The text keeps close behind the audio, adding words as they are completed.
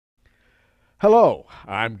Hello,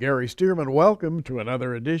 I'm Gary Stearman. Welcome to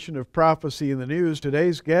another edition of Prophecy in the News.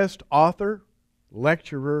 Today's guest, author,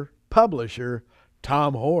 lecturer, publisher,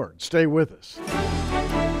 Tom Horn. Stay with us.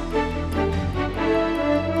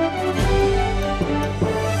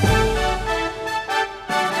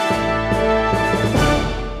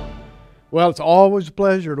 Well, it's always a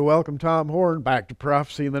pleasure to welcome Tom Horn back to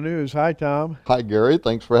Prophecy in the News. Hi, Tom. Hi, Gary.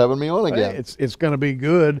 Thanks for having me on again. Hey, it's going to be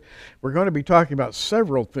good. We're going to be talking about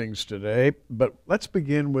several things today, but let's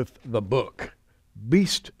begin with the book.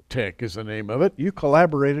 Beast Tech is the name of it. You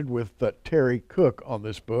collaborated with Terry Cook on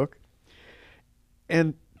this book.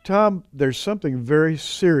 And Tom, there's something very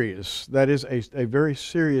serious. That is a very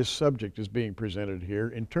serious subject is being presented here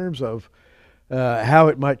in terms of how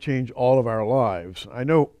it might change all of our lives. I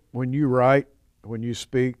know when you write, when you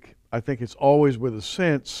speak, I think it's always with a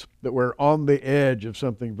sense that we're on the edge of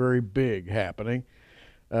something very big happening.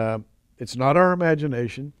 It's not our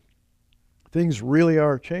imagination. Things really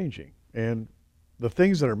are changing. And the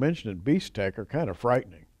things that are mentioned in Beast Tech are kind of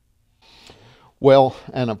frightening. Well,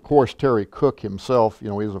 and of course, Terry Cook himself, he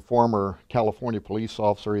was a former California police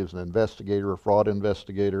officer. He was an investigator, a fraud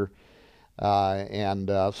investigator.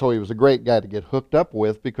 So he was a great guy to get hooked up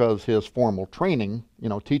with because his formal training,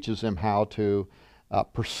 teaches him how to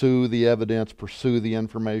pursue the evidence, pursue the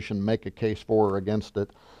information, make a case for or against it.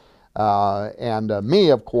 Me,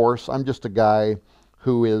 of course, I'm just a guy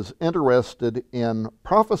who is interested in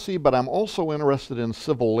prophecy, but I'm also interested in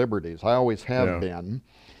civil liberties. I always have been.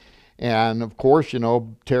 And of course,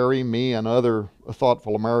 Terry, me, and other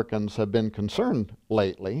thoughtful Americans have been concerned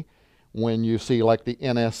lately when you see like the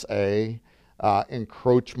NSA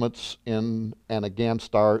encroachments in and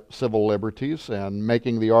against our civil liberties and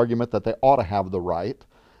making the argument that they ought to have the right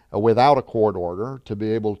without a court order to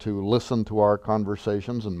be able to listen to our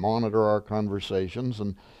conversations and monitor our conversations.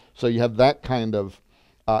 And so you have that kind of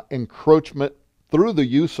encroachment through the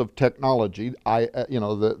use of technology.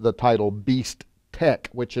 The title Beast Tech,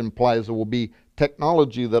 which implies there will be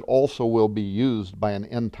technology that also will be used by an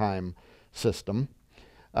end-time system.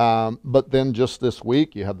 But then just this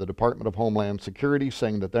week, you have the Department of Homeland Security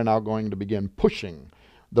saying that they're now going to begin pushing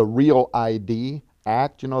the Real ID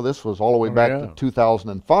Act. This was all the way back to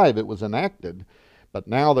 2005 it was enacted. But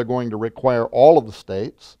now they're going to require all of the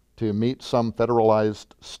states to meet some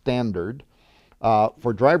federalized standard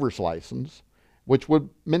for driver's license, which would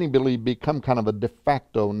many believe become kind of a de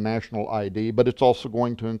facto national ID, but it's also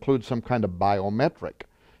going to include some kind of biometric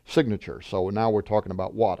signature. So now we're talking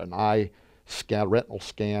about what? An eye scan, retinal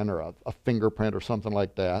scan, or a fingerprint or something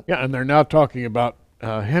like that. Yeah, and they're now talking about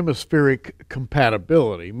hemispheric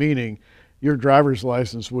compatibility, meaning your driver's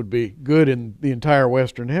license would be good in the entire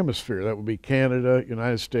Western Hemisphere. That would be Canada,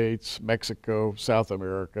 United States, Mexico, South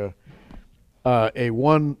America. And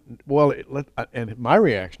my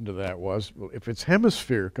reaction to that was, well, if it's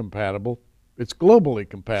hemisphere compatible, it's globally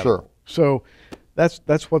compatible. Sure. So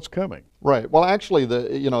that's what's coming. Right. Well, actually,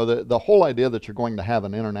 the whole idea that you're going to have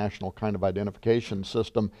an international kind of identification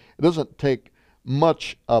system, it doesn't take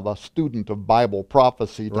much of a student of Bible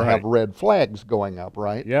prophecy to have red flags going up,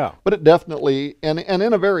 right? Yeah. But it definitely, and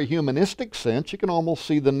in a very humanistic sense, you can almost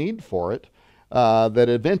see the need for it. That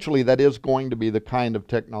eventually that is going to be the kind of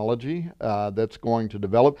technology that's going to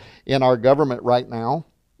develop. In our government right now,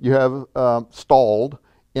 you have stalled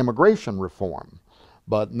immigration reform.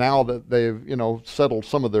 But now that they've, settled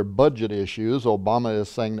some of their budget issues, Obama is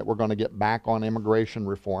saying that we're going to get back on immigration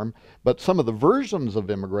reform. But some of the versions of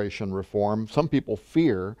immigration reform, some people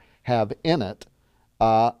fear, have in it,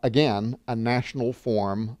 again, a national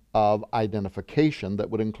form of identification that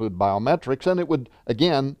would include biometrics. And it would,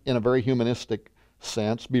 again, in a very humanistic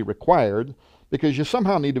sense, be required because you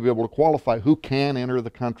somehow need to be able to qualify who can enter the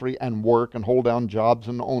country and work and hold down jobs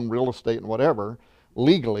and own real estate and whatever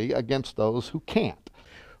legally against those who can't.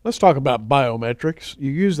 Let's talk about biometrics. You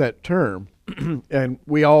use that term, and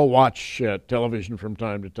we all watch television from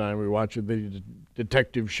time to time. We watch the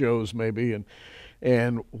detective shows maybe,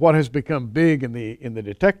 and what has become big in the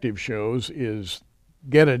detective shows is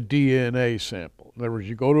get a DNA sample. In other words,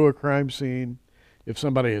 you go to a crime scene, if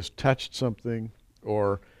somebody has touched something,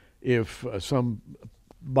 or if some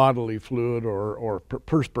bodily fluid or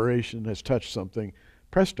perspiration has touched something,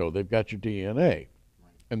 presto, they've got your DNA.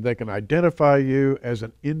 And they can identify you as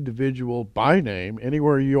an individual by name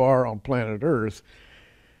anywhere you are on planet Earth.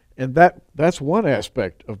 And that's one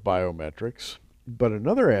aspect of biometrics. But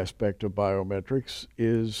another aspect of biometrics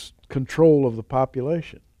is control of the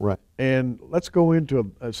population. Right. And let's go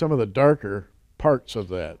into some of the darker parts of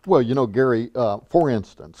that. Well, Gary, for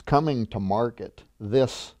instance, coming to market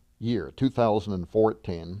this year,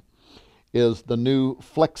 2014, is the new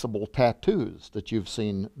flexible tattoos that you've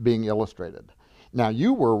seen being illustrated. Now,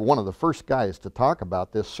 you were one of the first guys to talk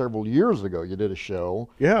about this several years ago. You did a show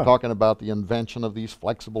talking about the invention of these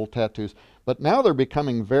flexible tattoos. But now they're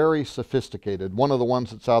becoming very sophisticated. One of the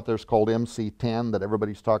ones that's out there is called MC10 that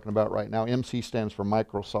everybody's talking about right now. MC stands for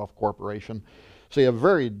Microsoft Corporation. So you have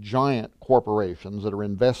very giant corporations that are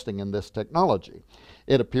investing in this technology.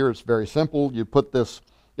 It appears very simple. You put this,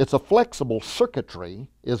 it's a flexible circuitry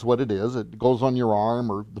is what it is. It goes on your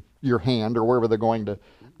arm or your hand or wherever they're going to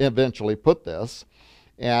eventually put this,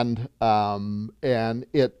 and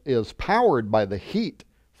it is powered by the heat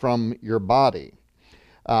from your body.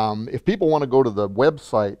 If people want to go to the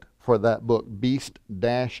website for that book,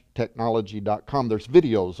 beast-technology.com, there's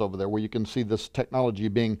videos over there where you can see this technology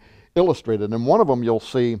being illustrated. And one of them you'll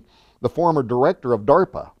see the former director of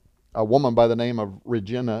DARPA, a woman by the name of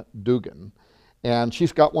Regina Dugan, and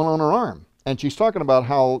she's got one on her arm. And she's talking about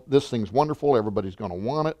how this thing's wonderful, everybody's going to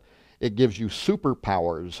want it. It gives you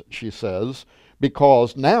superpowers, she says,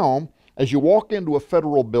 because now, as you walk into a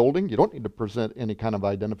federal building, you don't need to present any kind of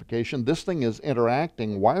identification. This thing is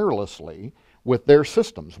interacting wirelessly with their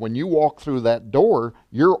systems. When you walk through that door,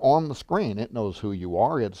 you're on the screen. It knows who you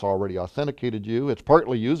are. It's already authenticated you. It's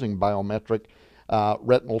partly using biometric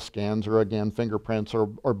retinal scans or, again, fingerprints or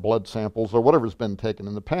blood samples or whatever's been taken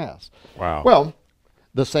in the past. Wow. Well,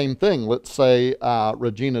 the same thing, let's say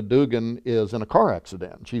Regina Dugan is in a car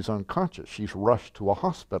accident. She's unconscious. She's rushed to a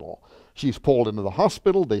hospital. She's pulled into the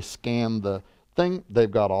hospital. They scan the thing.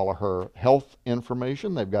 They've got all of her health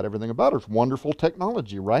information. They've got everything about her. It's wonderful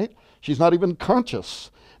technology, right? She's not even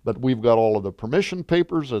conscious, but we've got all of the permission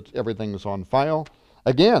papers. Everything's on file.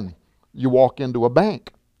 Again, you walk into a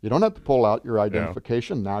bank. You don't have to pull out your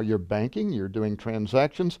identification. Now you're banking. You're doing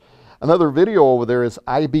transactions. Another video over there is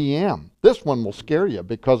IBM. This one will scare you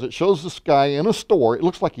because it shows this guy in a store. It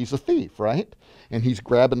looks like he's a thief, right? And he's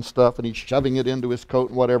grabbing stuff and he's shoving it into his coat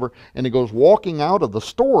and whatever. And he goes walking out of the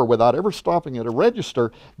store without ever stopping at a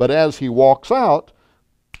register. But as he walks out,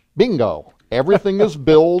 bingo, everything is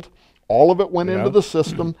billed. All of it went into the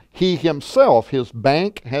system. He himself, his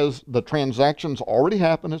bank has the transactions already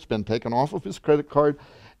happened. It's been taken off of his credit card.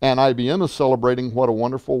 And IBM is celebrating what a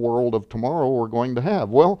wonderful world of tomorrow we're going to have.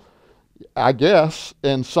 Well, I guess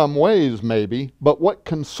in some ways maybe, but what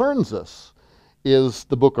concerns us is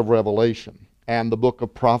the book of Revelation and the book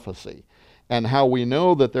of prophecy and how we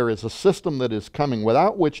know that there is a system that is coming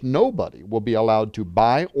without which nobody will be allowed to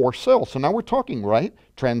buy or sell. So now we're talking, right?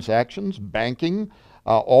 Transactions, banking,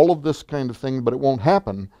 all of this kind of thing, but it won't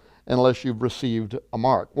happen unless you've received a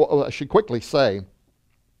mark. Well, I should quickly say,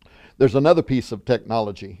 there's another piece of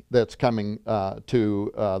technology that's coming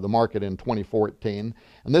to the market in 2014,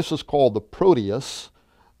 and this is called the Proteus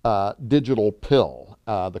digital pill.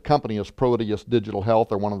 The company is Proteus Digital Health.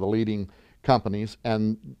 They're one of the leading companies,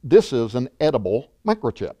 and this is an edible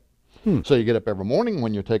microchip. So you get up every morning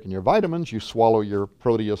when you're taking your vitamins, you swallow your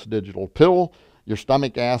Proteus digital pill. Your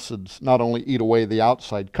stomach acids not only eat away the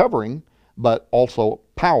outside covering, but also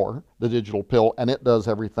power the digital pill, and it does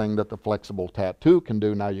everything that the flexible tattoo can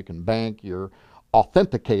do. Now you can bank. You're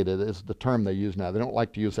authenticated is the term they use now. They don't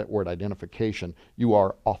like to use that word identification. You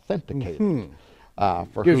are authenticated.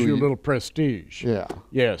 For gives you a little prestige. Yeah.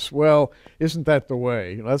 Yes. Well, isn't that the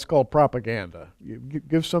way? You know, that's called propaganda. You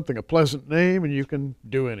give something a pleasant name, and you can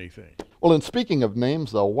do anything. Well, and speaking of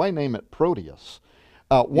names, though, why name it Proteus?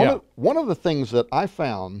 One of the things that I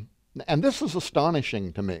found, and this is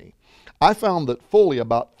astonishing to me, I found that fully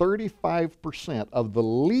about 35% of the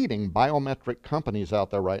leading biometric companies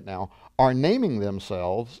out there right now are naming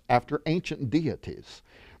themselves after ancient deities.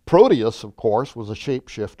 Proteus, of course, was a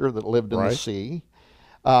shapeshifter that lived in the sea.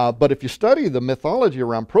 But if you study the mythology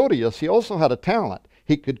around Proteus, he also had a talent.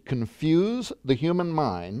 He could confuse the human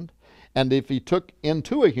mind, and if he took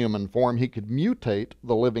into a human form, he could mutate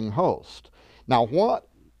the living host. Now,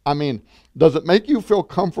 does it make you feel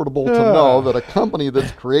comfortable to know that a company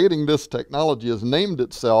that's creating this technology has named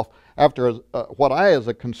itself after what I, as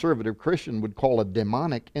a conservative Christian, would call a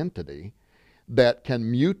demonic entity that can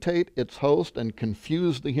mutate its host and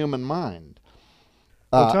confuse the human mind?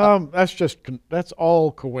 Well, Tom, that's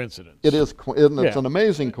all coincidence. It is, isn't it? It's an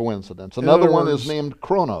amazing coincidence. Another one is named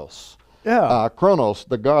Kronos. Kronos,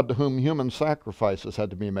 the god to whom human sacrifices had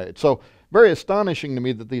to be made. So very astonishing to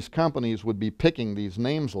me that these companies would be picking these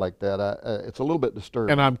names like that. It's a little bit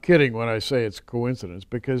disturbing. And I'm kidding when I say it's coincidence,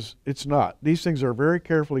 because it's not. These things are very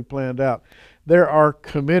carefully planned out. There are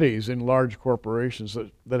committees in large corporations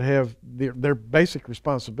that have their basic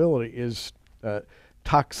responsibility is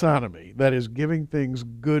taxonomy, that is giving things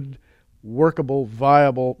good workable,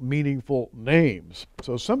 viable, meaningful names.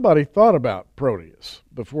 So somebody thought about Proteus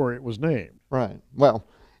before it was named. Right. Well,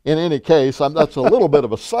 in any case, that's a little bit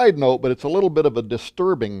of a side note, but it's a little bit of a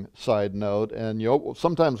disturbing side note. And you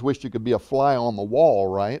sometimes wish you could be a fly on the wall,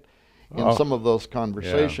 right, in some of those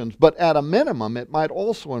conversations. Yeah. But at a minimum, it might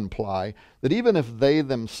also imply that even if they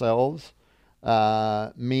themselves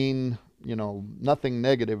mean, nothing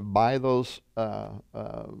negative by those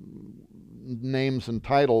names and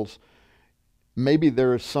titles, maybe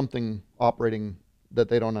there's something operating that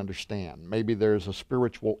they don't understand. Maybe there's a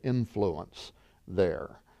spiritual influence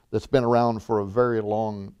there that's been around for a very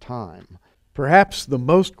long time. Perhaps the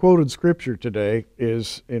most quoted scripture today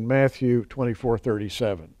is in Matthew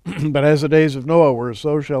 24:37. But as the days of Noah were,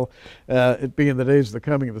 so shall it be in the days of the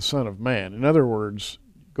coming of the Son of Man. In other words,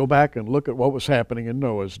 go back and look at what was happening in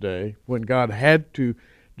Noah's day when God had to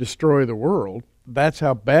destroy the world. That's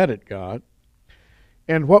how bad it got.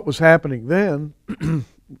 And what was happening then,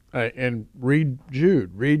 and read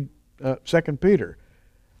Jude, read 2 Peter,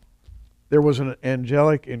 there was an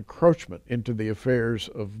angelic encroachment into the affairs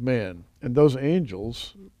of men. And those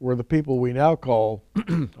angels were the people we now call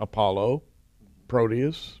Apollo,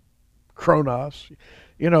 Proteus, Kronos,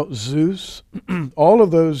 Zeus. All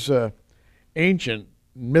of those ancient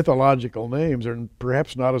mythological names are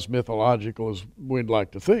perhaps not as mythological as we'd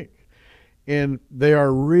like to think. And they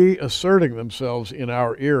are reasserting themselves in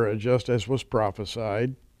our era, just as was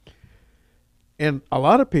prophesied. And a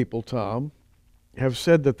lot of people, Tom, have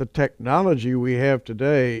said that the technology we have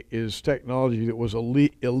today is technology that was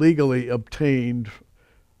illegally obtained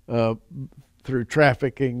through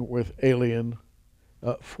trafficking with alien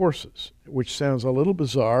forces, which sounds a little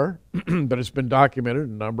bizarre, but it's been documented in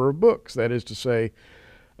a number of books. That is to say,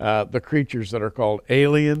 the creatures that are called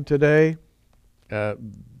alien today,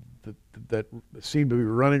 that seem to be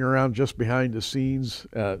running around just behind the scenes.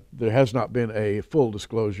 There has not been a full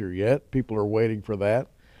disclosure yet. People are waiting for that.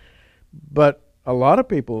 But a lot of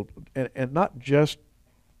people, and not just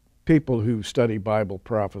people who study Bible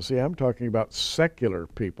prophecy, I'm talking about secular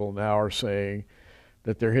people now, are saying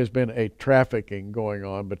that there has been a trafficking going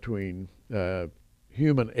on between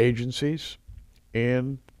human agencies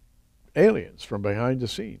and aliens from behind the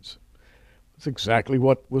scenes. That's exactly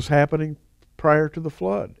what was happening prior to the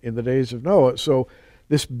flood in the days of Noah. So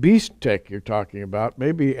this beast tech you're talking about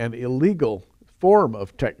may be an illegal form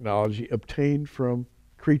of technology obtained from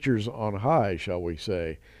creatures on high, shall we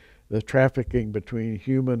say, the trafficking between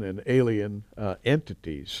human and alien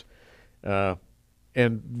entities.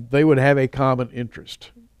 And they would have a common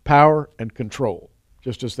interest, power and control,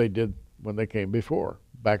 just as they did when they came before,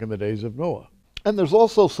 back in the days of Noah. And there's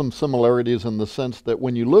also some similarities in the sense that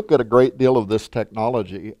when you look at a great deal of this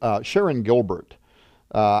technology, Sharon Gilbert,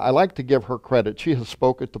 I like to give her credit. She has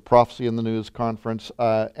spoken at the Prophecy in the News conference,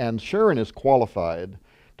 and Sharon is qualified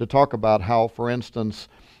to talk about how, for instance,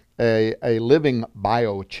 a living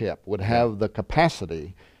biochip would have the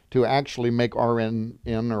capacity to actually make RNA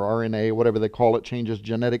or RNA, whatever they call it, changes,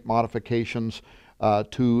 genetic modifications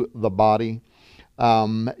to the body.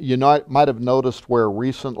 You might have noticed where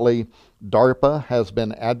recently DARPA has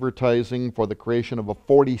been advertising for the creation of a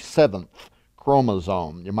 47th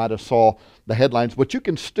chromosome. You might have saw the headlines, but you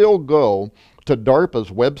can still go to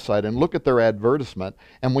DARPA's website and look at their advertisement,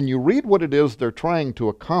 and when you read what it is they're trying to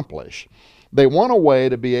accomplish, they want a way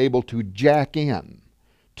to be able to jack in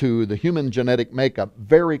to the human genetic makeup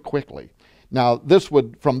very quickly. Now, this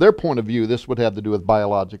would, from their point of view, this would have to do with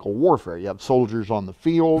biological warfare. You have soldiers on the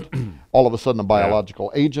field, all of a sudden a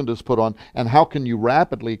biological agent is put on, and how can you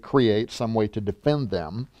rapidly create some way to defend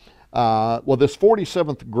them? Well, this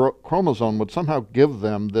 47th chromosome would somehow give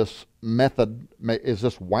them this method. Is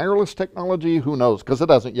this wireless technology? Who knows? Because it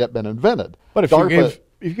hasn't yet been invented. But if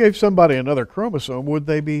you gave somebody another chromosome, would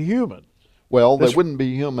they be human? Well, they wouldn't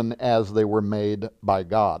be human as they were made by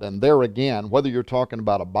God. And there again, whether you're talking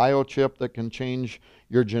about a biochip that can change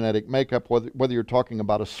your genetic makeup, whether you're talking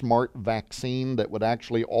about a smart vaccine that would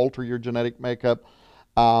actually alter your genetic makeup,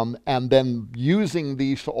 and then using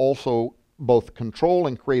these to also both control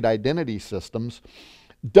and create identity systems,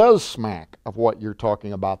 does smack of what you're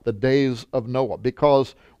talking about, the days of Noah.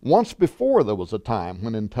 Because once before there was a time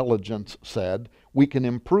when intelligence said, we can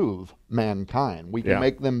improve mankind. We can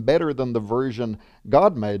make them better than the version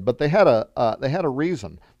God made. But they had a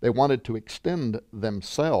reason. They wanted to extend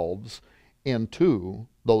themselves into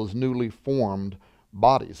those newly formed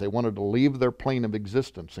bodies. They wanted to leave their plane of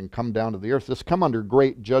existence and come down to the earth. This come under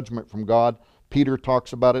great judgment from God. Peter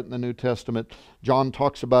talks about it in the New Testament. John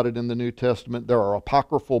talks about it in the New Testament. There are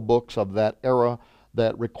apocryphal books of that era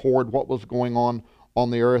that record what was going on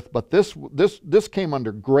the earth. But this came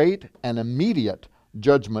under great and immediate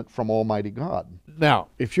judgment from Almighty God. Now,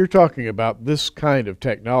 if you're talking about this kind of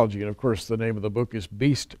technology, and of course the name of the book is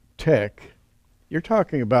Beast Tech, you're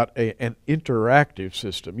talking about an interactive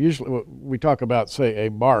system. Usually we talk about, say,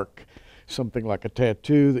 a mark, something like a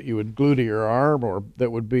tattoo that you would glue to your arm or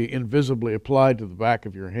that would be invisibly applied to the back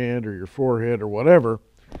of your hand or your forehead or whatever.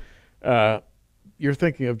 You're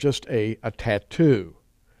thinking of just a tattoo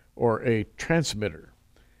or a transmitter.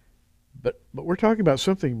 But we're talking about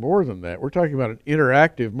something more than that. We're talking about an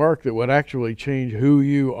interactive mark that would actually change who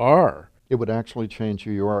you are. It would actually change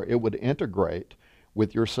who you are. It would integrate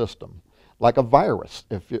with your system, like a virus,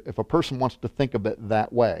 if a person wants to think of it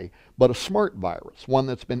that way, but a smart virus, one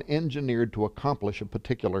that's been engineered to accomplish a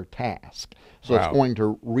particular task. So Wow.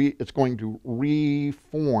 it's going to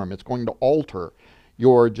reform, it's going to alter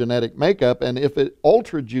your genetic makeup, and if it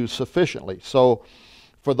altered you sufficiently. So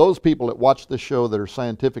for those people that watch this show that are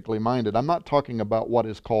scientifically minded, I'm not talking about what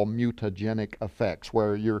is called mutagenic effects,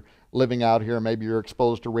 where you're living out here, maybe you're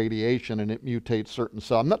exposed to radiation and it mutates certain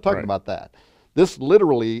cells. I'm not talking Right. about that. This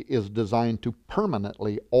literally is designed to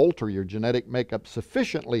permanently alter your genetic makeup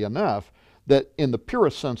sufficiently enough that in the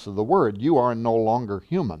purest sense of the word, you are no longer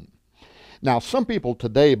human. Now, some people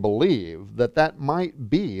today believe that that might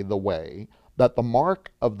be the way that the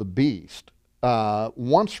mark of the beast,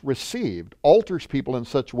 once received, alters people in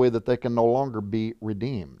such a way that they can no longer be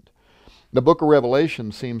redeemed. The book of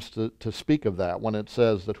Revelation seems to speak of that when it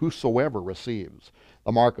says that whosoever receives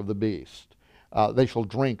the mark of the beast, they shall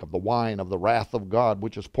drink of the wine of the wrath of God,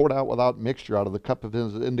 which is poured out without mixture out of the cup of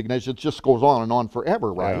his indignation. It just goes on and on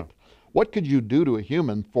forever, right? Yeah. What could you do to a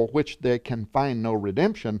human for which they can find no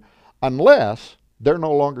redemption unless they're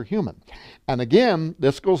no longer human? And again,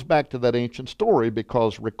 this goes back to that ancient story,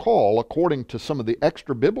 because recall, according to some of the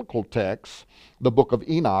extra biblical texts, the book of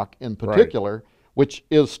Enoch in particular, which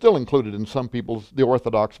is still included in some people's, the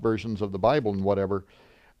Orthodox versions of the Bible and whatever,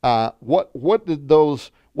 what did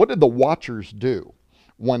the watchers do?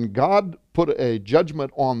 When God put a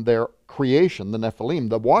judgment on their creation, the Nephilim,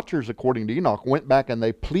 the watchers, according to Enoch, went back and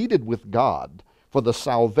they pleaded with God for the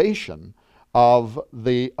salvation of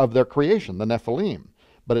their creation, the Nephilim.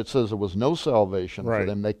 But it says there was no salvation for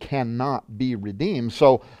them. They cannot be redeemed.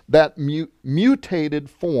 So that mutated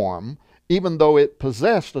form, even though it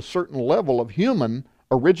possessed a certain level of human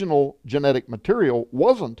original genetic material,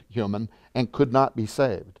 wasn't human and could not be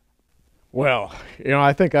saved. Well,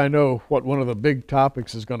 I think I know what one of the big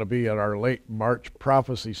topics is going to be at our late March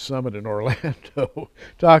Prophecy Summit in Orlando,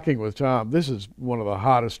 talking with Tom. This is one of the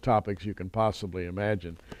hottest topics you can possibly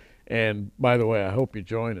imagine. And by the way, I hope you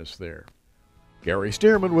join us there. Gary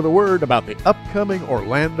Stearman with a word about the upcoming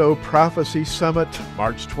Orlando Prophecy Summit,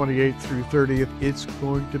 March 28th through 30th. It's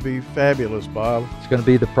going to be fabulous, Bob. It's going to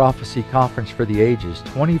be the Prophecy Conference for the Ages,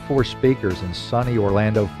 24 speakers in sunny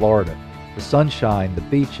Orlando, Florida. The sunshine, the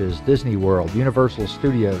beaches, Disney World, Universal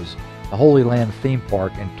Studios, the Holy Land theme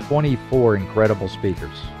park, and 24 incredible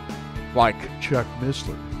speakers. Like Chuck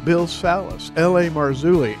Missler, Bill Salas, L.A.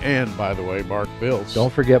 Marzulli, and, by the way, Mark Biltz.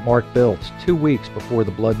 Don't forget Mark Biltz. 2 weeks before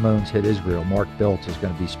the blood moons hit Israel, Mark Biltz is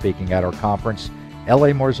going to be speaking at our conference.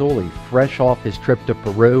 L.A. Marzulli, fresh off his trip to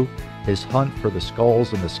Peru, his hunt for the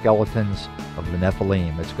skulls and the skeletons of the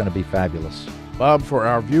Nephilim. It's going to be fabulous. Bob, for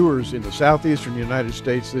our viewers in the southeastern United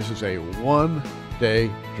States, this is a one-day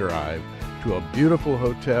drive to a beautiful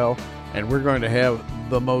hotel, and we're going to have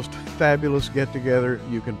the most fabulous get-together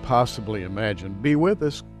you can possibly imagine. Be with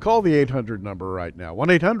us. Call the 800 number right now,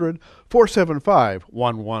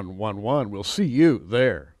 1-800-475-1111. We'll see you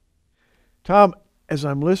there. Tom, as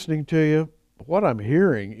I'm listening to you, what I'm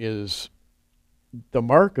hearing is the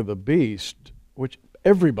mark of the beast, which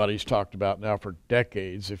everybody's talked about now for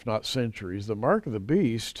decades, if not centuries. The mark of the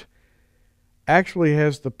beast actually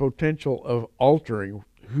has the potential of altering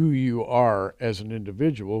who you are as an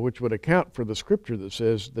individual, which would account for the scripture that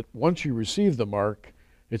says that once you receive the mark,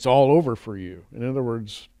 it's all over for you. In other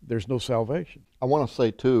words, there's no salvation. I want to say,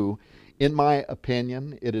 too, in my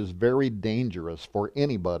opinion, it is very dangerous for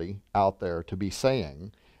anybody out there to be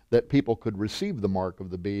saying that people could receive the mark of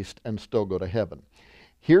the beast and still go to heaven.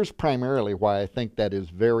 Here's primarily why I think that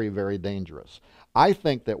is very, very dangerous. I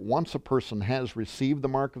think that once a person has received the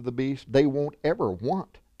mark of the beast, they won't ever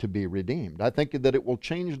want to be redeemed. I think that it will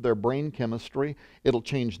change their brain chemistry. It'll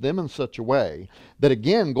change them in such a way that,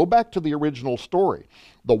 again, go back to the original story.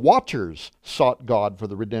 The watchers sought God for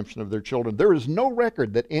the redemption of their children. There is no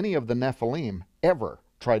record that any of the Nephilim ever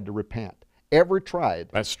tried to repent, ever tried.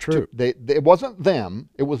 That's true. It wasn't them,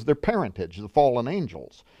 it was their parentage, the fallen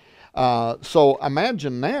angels. So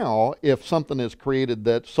imagine now if something is created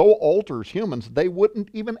that so alters humans, they wouldn't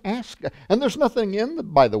even ask. And there's nothing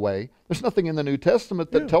by the way, there's nothing in the New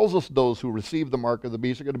Testament that tells us those who receive the mark of the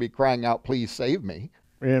beast are going to be crying out, please save me.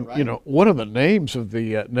 And, one of the names of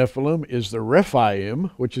the Nephilim is the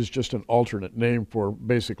Rephaim, which is just an alternate name for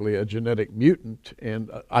basically a genetic mutant.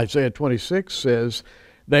 And Isaiah 26 says,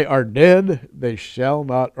 they are dead, they shall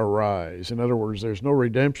not arise. In other words, there's no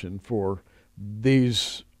redemption for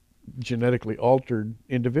these genetically altered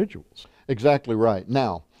individuals. Exactly right.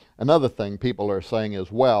 Now, another thing people are saying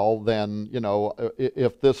is, well, then,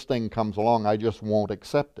 if this thing comes along, I just won't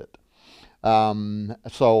accept it.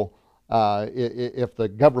 If the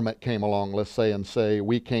government came along, let's say, and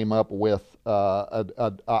we came up with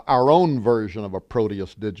our own version of a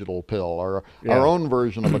Proteus digital pill or our own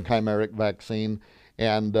version of a chimeric vaccine,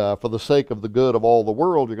 and for the sake of the good of all the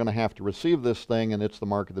world, you're going to have to receive this thing, and it's the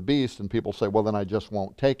mark of the beast, and people say, well, then I just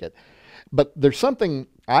won't take it. But there's something,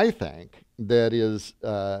 I think, that is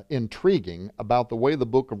intriguing about the way the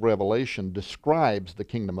book of Revelation describes the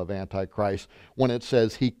kingdom of Antichrist when it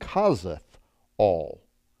says, he causeth all,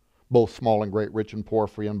 both small and great, rich and poor,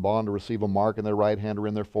 free and bond, to receive a mark in their right hand or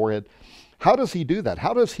in their forehead. How does he do that?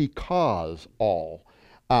 How does he cause all?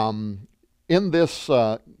 In this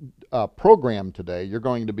program today, you're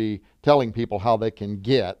going to be telling people how they can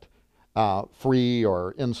get free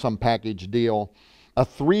or in some package deal a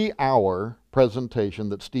 3-hour presentation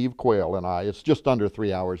that Steve Quayle and I, it's just under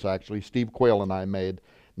 3 hours actually, Steve Quayle and I made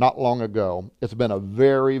not long ago. It's been a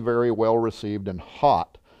very, very well received and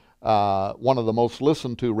hot, one of the most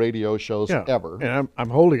listened to radio shows ever. And I'm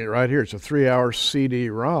holding it right here. It's a 3-hour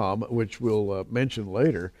CD-ROM, which we'll mention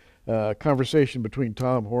later. Conversation between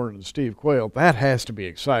Tom Horn and Steve Quayle. That has to be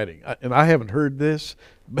exciting. And I haven't heard this,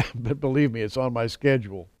 but believe me, it's on my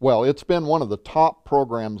schedule. Well, it's been one of the top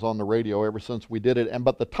programs on the radio ever since we did it.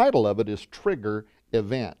 But the title of it is Trigger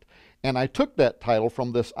Event. And I took that title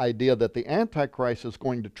from this idea that the Antichrist is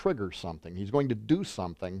going to trigger something. He's going to do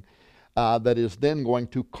something that is then going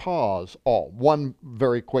to cause all. One,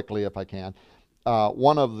 very quickly if I can,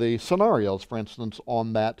 one of the scenarios, for instance,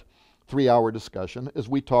 on that 3-hour discussion is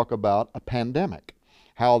we talk about a pandemic,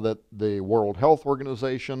 how that the World Health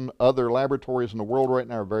Organization, other laboratories in the world right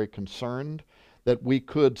now are very concerned that we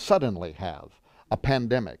could suddenly have a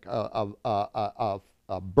pandemic, a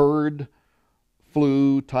bird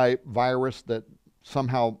flu type virus that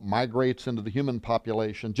somehow migrates into the human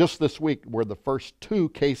population. Just this week were the first 2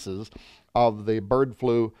 cases of the bird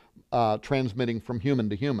flu transmitting from human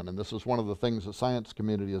to human. And this is one of the things the science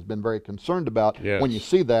community has been very concerned about. Yes. When you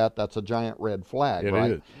see that, that's a giant red flag, It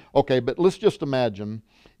right? is. Okay, but let's just imagine,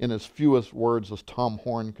 in as fewest words as Tom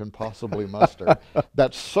Horn can possibly muster,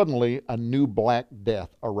 that suddenly a new Black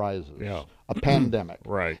Death arises. Yeah. A pandemic.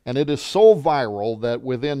 Right. And it is so viral that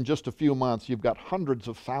within just a few months, you've got hundreds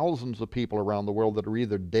of thousands of people around the world that are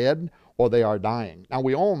either dead or they are dying. Now,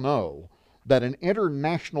 we all know that an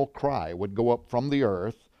international cry would go up from the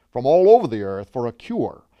earth, from all over the earth, for a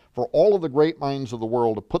cure, for all of the great minds of the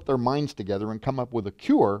world to put their minds together and come up with a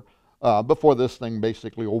cure before this thing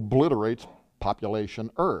basically obliterates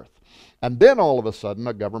population Earth. And then all of a sudden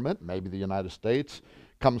a government, maybe the United States,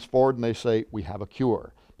 comes forward and they say, we have a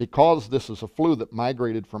cure. Because this is a flu that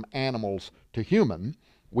migrated from animals to human,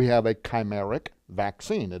 we have a chimeric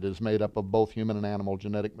vaccine. It is made up of both human and animal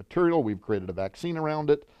genetic material. We've created a vaccine around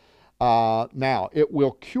it. Now, it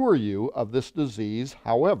will cure you of this disease.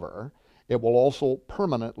 However, it will also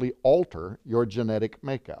permanently alter your genetic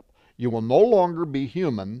makeup. You will no longer be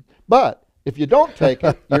human, but if you don't take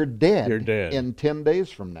it, you're dead. You're dead. In 10 days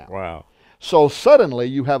from now. Wow. So suddenly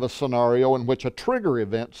you have a scenario in which a trigger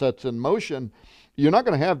event sets in motion. You're not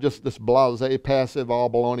going to have just this blasé, passive, all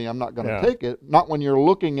baloney, I'm not going to take it. Not when you're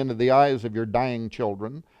looking into the eyes of your dying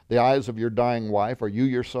children, the eyes of your dying wife, or you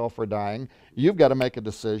yourself are dying. You've got to make a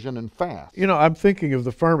decision and fast. I'm thinking of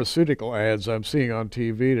the pharmaceutical ads I'm seeing on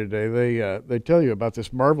TV today. They tell you about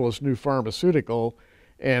this marvelous new pharmaceutical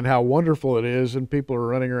and how wonderful it is, and people are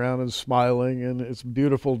running around and smiling, and it's a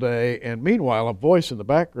beautiful day. And meanwhile, a voice in the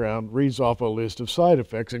background reads off a list of side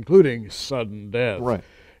effects, including sudden death. Right.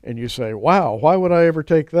 And you say, wow, why would I ever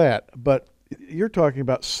take that? But you're talking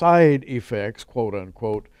about side effects, quote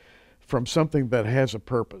unquote, from something that has a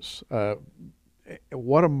purpose.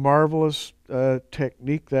 What a marvelous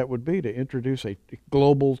technique that would be to introduce a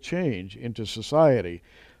global change into society.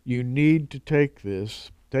 You need to take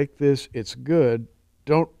this, it's good.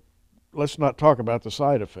 Let's not talk about the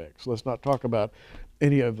side effects. Let's not talk about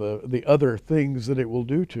any of the other things that it will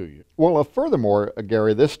do to you. Well, furthermore,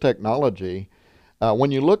 Gary, this technology,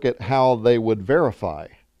 when you look at how they would verify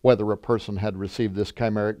whether a person had received this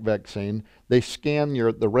chimeric vaccine. They scan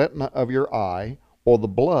the retina of your eye or the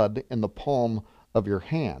blood in the palm of your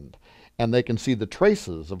hand, and they can see the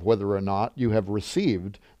traces of whether or not you have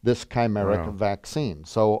received this chimeric vaccine.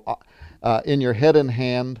 So in your head and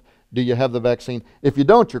hand, do you have the vaccine? If you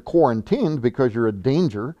don't, you're quarantined because you're a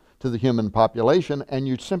danger to the human population and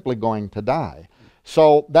you're simply going to die.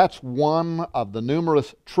 So that's one of the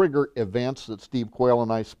numerous trigger events that Steve Quayle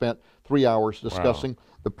and I spent 3 hours discussing. Wow.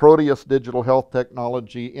 The Proteus digital health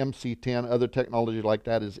technology, MC10, other technology like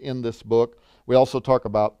that is in this book. We also talk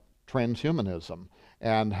about transhumanism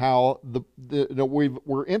and how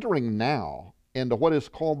we're entering now into what is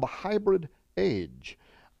called the hybrid age,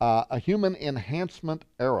 a human enhancement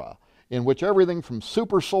era in which everything from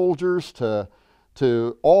super soldiers to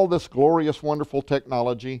all this glorious, wonderful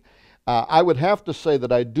technology. I would have to say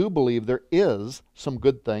that I do believe there is some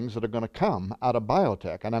good things that are going to come out of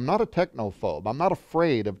biotech. And I'm not a technophobe. I'm not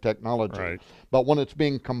afraid of technology. Right. But when it's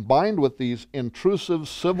being combined with these intrusive,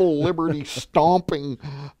 civil liberty stomping,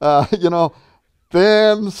 then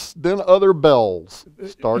other bells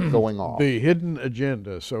start going off. The hidden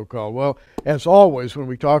agenda, so-called. Well, as always, when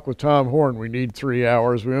we talk with Tom Horn, we need 3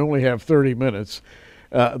 hours. We only have 30 minutes.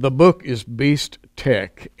 The book is Beast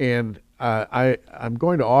Tech, and I'm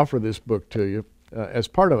going to offer this book to you as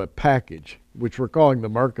part of a package, which we're calling the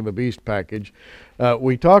Mark of the Beast package.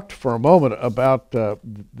 We talked for a moment about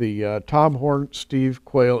the Tom Horn, Steve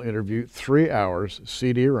Quayle interview, 3 hours,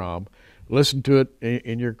 CD-ROM. Listen to it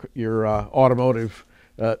in your automotive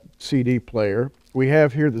CD player. We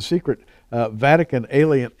have here the secret Vatican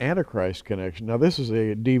Alien Antichrist connection. Now, this is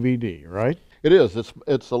a DVD, right? It is.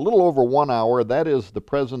 It's a little over 1 hour. That is the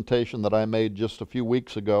presentation that I made just a few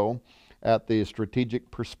weeks ago at the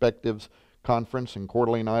Strategic Perspectives Conference in Coeur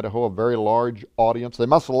d'Alene, Idaho. A very large audience. They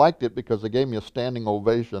must have liked it because they gave me a standing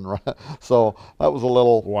ovation, right? So that was a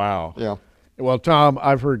little... Wow. Yeah. Well, Tom,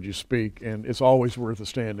 I've heard you speak, and it's always worth a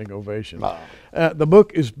standing ovation. The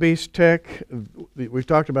book is Beast Tech. We've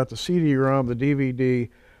talked about the CD-ROM, the DVD,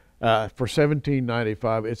 for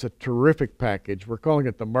 $17.95. It's a terrific package. We're calling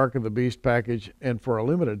it the Mark of the Beast package, and for a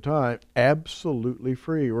limited time, absolutely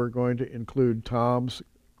free, we're going to include Tom's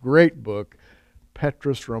great book,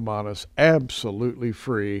 Petrus Romanus, absolutely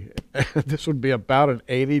free. This would be about an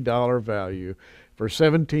 $80 value for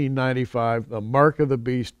 $17.95, the Mark of the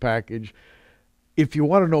Beast package. If you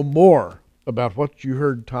want to know more about what you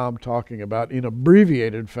heard Tom talking about in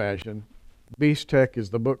abbreviated fashion, Beast Tech is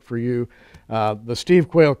the book for you. The Steve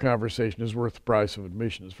Quayle conversation is worth the price of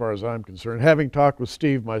admission as far as I'm concerned. Having talked with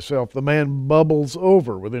Steve myself, the man bubbles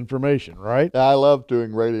over with information, right? Yeah, I love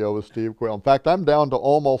doing radio with Steve Quayle. In fact, I'm down to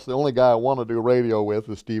almost the only guy I want to do radio with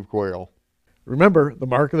is Steve Quayle. Remember, the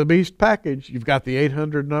Mark of the Beast package, you've got the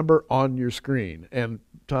 800 number on your screen. And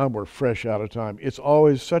Tom, we're fresh out of time. It's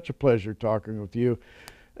always such a pleasure talking with you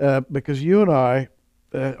because you and I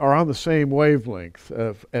are on the same wavelength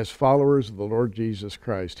as followers of the Lord Jesus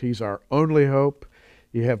Christ. He's our only hope.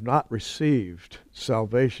 You have not received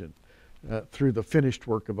salvation through the finished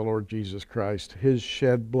work of the Lord Jesus Christ. His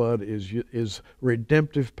shed blood is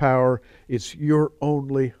redemptive power. It's your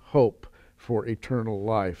only hope for eternal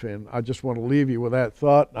life. And I just want to leave you with that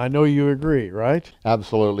thought. I know you agree, right?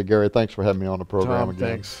 Absolutely, Gary. Thanks for having me on the program Tom,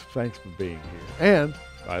 again. Thanks for being here. And,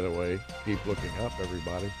 by the way, keep looking up,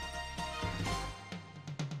 everybody.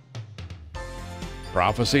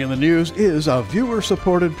 Prophecy in the News is a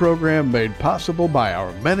viewer-supported program made possible by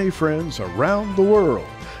our many friends around the world.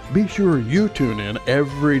 Be sure you tune in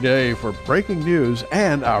every day for breaking news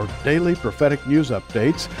and our daily prophetic news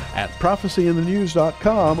updates at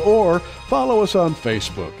prophecyinthenews.com or follow us on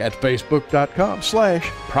Facebook at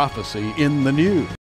facebook.com/prophecyinthenews.